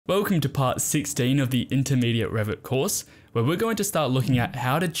Welcome to part 16 of the Intermediate Revit course, where we're going to start looking at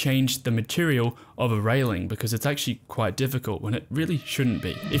how to change the material of a railing, because it's actually quite difficult when it really shouldn't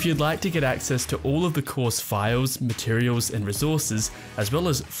be. If you'd like to get access to all of the course files, materials and resources, as well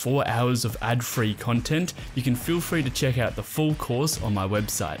as 4 hours of ad-free content, you can feel free to check out the full course on my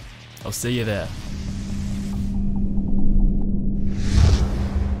website. I'll see you there.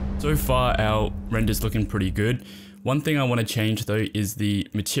 So far our render's looking pretty good. One thing I want to change though is the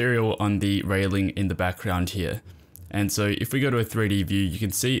material on the railing in the background here. And so if we go to a 3D view, you can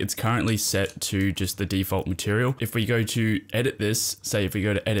see it's currently set to just the default material. If we go to edit this, say if we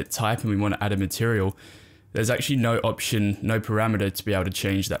go to edit type and we want to add a material, there's actually no option, no parameter to be able to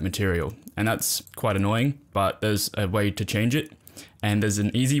change that material. And that's quite annoying, but there's a way to change it. And there's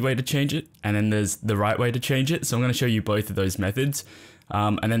an easy way to change it, and then there's the right way to change it. So I'm going to show you both of those methods.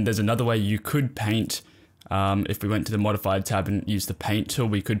 And then there's another way you could paint. If we went to the modified tab and used the paint tool,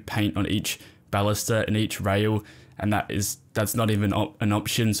 we could paint on each baluster and each rail, and that's not even an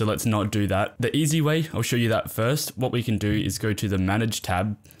option, so let's not do that. The easy way, I'll show you that first. What we can do is go to the Manage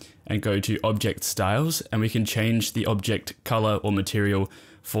tab and go to Object Styles, and we can change the object color or material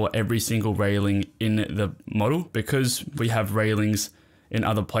for every single railing in the model. Because we have railings in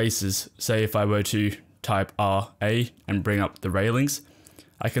other places, say if I were to type RA and bring up the railings,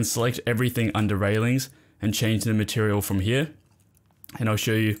 I can select everything under railings and change the material from here. And I'll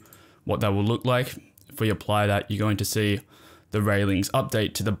show you what that will look like. If we apply that, you're going to see the railings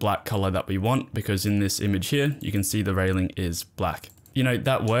update to the black color that we want, because in this image here, you can see the railing is black. You know,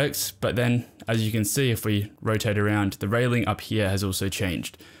 that works, but then as you can see, if we rotate around, the railing up here has also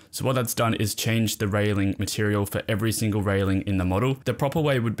changed. So what that's done is change the railing material for every single railing in the model. The proper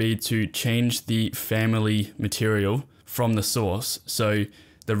way would be to change the family material from the source. So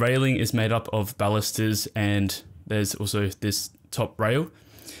the railing is made up of balusters, and there's also this top rail.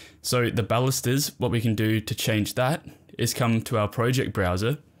 So the balusters, what we can do to change that is come to our project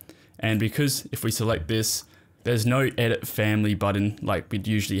browser. And because if we select this, there's no edit family button like we'd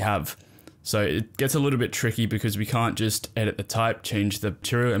usually have. So it gets a little bit tricky because we can't just edit the type, change the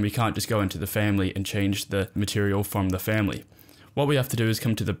material, and we can't just go into the family and change the material from the family. What we have to do is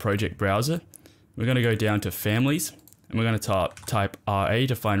come to the project browser. We're going to go down to families, and we're going to type RA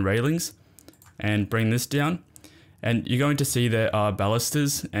to find railings and bring this down. And you're going to see there are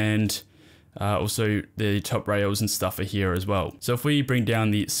balusters, and also the top rails and stuff are here as well. So if we bring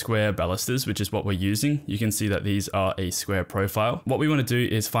down the square balusters, which is what we're using, you can see that these are a square profile. What we want to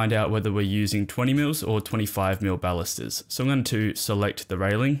do is find out whether we're using 20 mils or 25 mil balusters. So I'm going to select the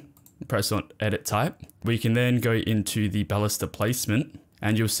railing, press on edit type. We can then go into the baluster placement,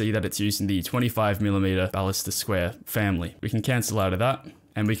 and you'll see that it's using the 25mm baluster square family. We can cancel out of that,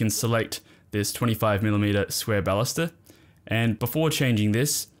 and we can select this 25mm square baluster. And before changing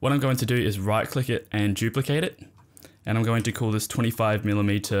this, what I'm going to do is right click it and duplicate it. And I'm going to call this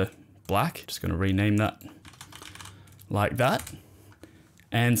 25mm black. Just going to rename that like that.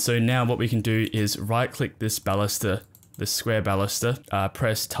 And so now what we can do is right click this baluster, the square baluster,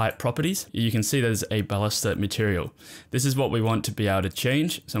 press type properties. You can see there's a baluster material. This is what we want to be able to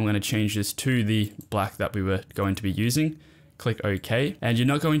change. So I'm going to change this to the black that we were going to be using. Click OK, and you're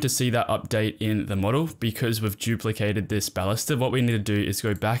not going to see that update in the model because we've duplicated this baluster. What we need to do is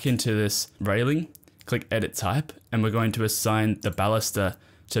go back into this railing, click edit type, and we're going to assign the baluster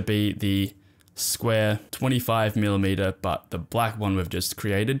to be the square 25mm, but the black one we've just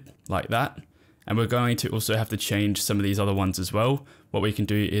created like that. And we're going to also have to change some of these other ones as well. What we can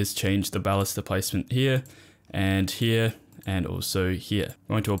do is change the baluster placement here, and also here.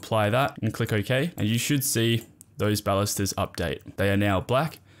 I'm going to apply that and click OK, and you should see those balusters update. They are now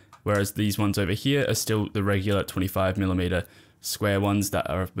black, whereas these ones over here are still the regular 25mm square ones that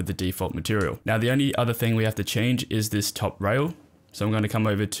are with the default material. Now the only other thing we have to change is this top rail. So I'm going to come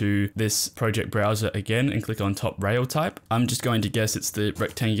over to this project browser again and click on top rail type. I'm just going to guess it's the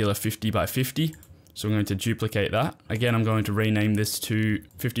rectangular 50 by 50. So I'm going to duplicate that. Again, I'm going to rename this to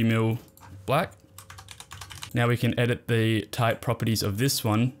 50mm black. Now we can edit the type properties of this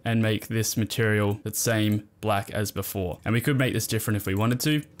one and make this material the same black as before. And we could make this different if we wanted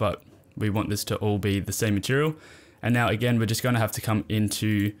to, but we want this to all be the same material. And now again, we're just going to have to come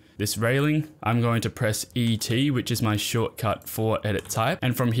into this railing. I'm going to press ET, which is my shortcut for edit type.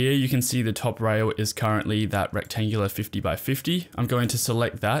 And from here, you can see the top rail is currently that rectangular 50 by 50. I'm going to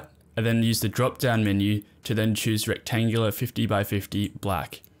select that and then use the drop down menu to then choose rectangular 50 by 50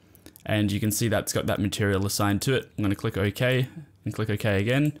 black. And you can see that's got that material assigned to it. I'm going to click OK and click OK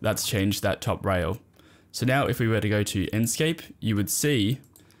again. That's changed that top rail. So now if we were to go to Enscape, you would see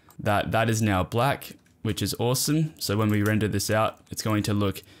that that is now black. which is awesome. So when we render this out, it's going to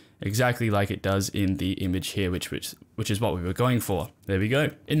look exactly like it does in the image here, which is what we were going for. There we go.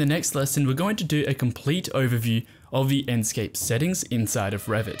 In the next lesson, we're going to do a complete overview of the Enscape settings inside of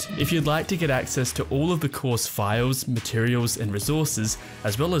Revit. If you'd like to get access to all of the course files, materials, and resources,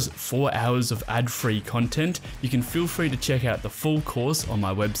 as well as 4 hours of ad-free content, you can feel free to check out the full course on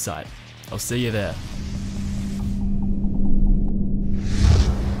my website. I'll see you there.